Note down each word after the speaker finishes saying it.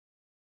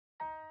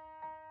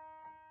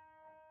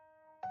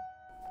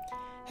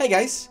Hey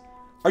guys!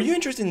 Are you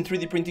interested in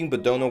 3D printing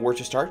but don't know where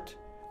to start?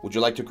 Would you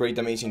like to create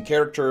amazing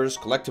characters,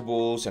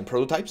 collectibles, and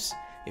prototypes?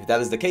 If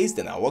that is the case,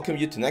 then I welcome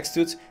you to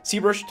Nexttude's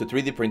Zbrush to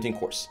 3D printing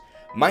course.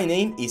 My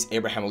name is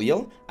Abraham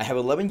Liel, I have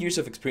 11 years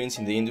of experience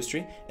in the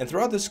industry, and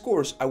throughout this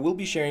course I will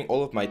be sharing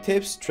all of my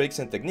tips, tricks,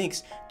 and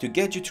techniques to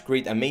get you to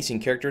create amazing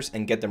characters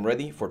and get them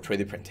ready for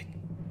 3D printing.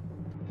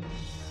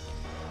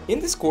 In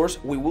this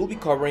course, we will be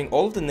covering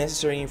all of the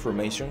necessary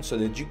information so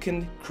that you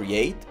can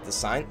create,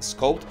 design,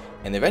 sculpt,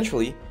 and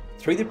eventually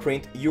 3D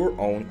print your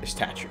own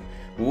statue.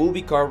 We will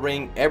be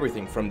covering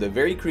everything from the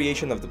very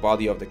creation of the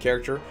body of the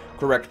character,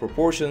 correct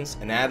proportions,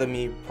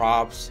 anatomy,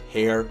 props,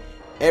 hair,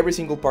 every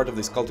single part of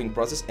the sculpting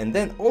process, and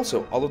then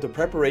also all of the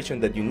preparation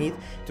that you need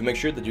to make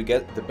sure that you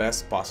get the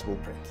best possible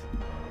print.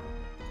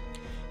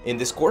 In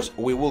this course,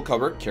 we will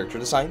cover character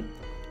design,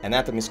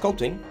 anatomy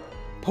sculpting,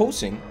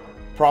 posing,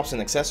 props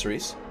and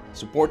accessories,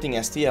 supporting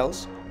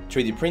STLs,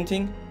 3D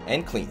printing,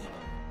 and cleaning.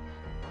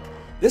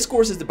 This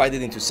course is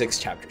divided into 6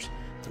 chapters.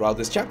 Throughout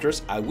these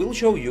chapters, I will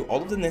show you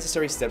all of the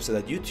necessary steps so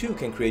that you too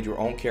can create your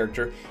own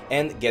character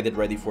and get it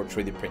ready for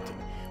 3D printing.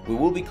 We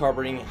will be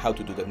covering how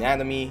to do the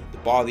anatomy, the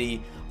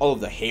body, all of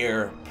the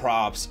hair,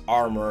 props,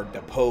 armor,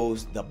 the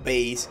pose, the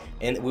base,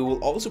 and we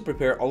will also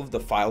prepare all of the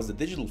files, the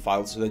digital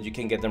files, so that you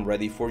can get them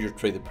ready for your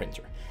 3D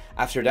printer.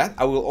 After that,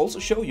 I will also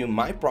show you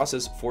my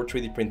process for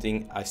 3D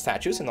printing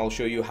statues, and I'll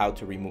show you how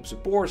to remove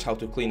supports, how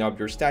to clean up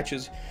your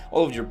statues,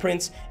 all of your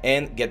prints,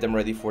 and get them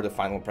ready for the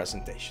final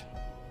presentation.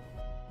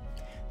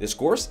 This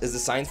course is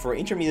designed for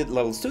intermediate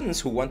level students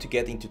who want to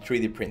get into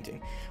 3D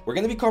printing. We're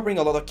going to be covering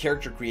a lot of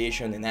character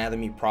creation,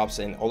 anatomy, props,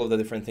 and all of the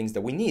different things that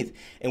we need.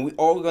 And we're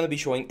all going to be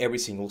showing every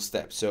single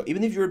step. So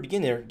even if you're a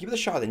beginner, give it a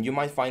shot and you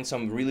might find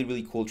some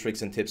really cool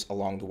tricks and tips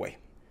along the way.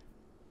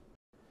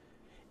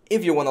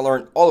 If you want to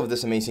learn all of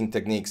these amazing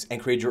techniques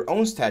and create your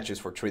own statues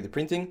for 3D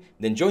printing,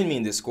 then join me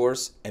in this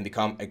course and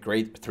become a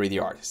great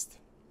 3D artist.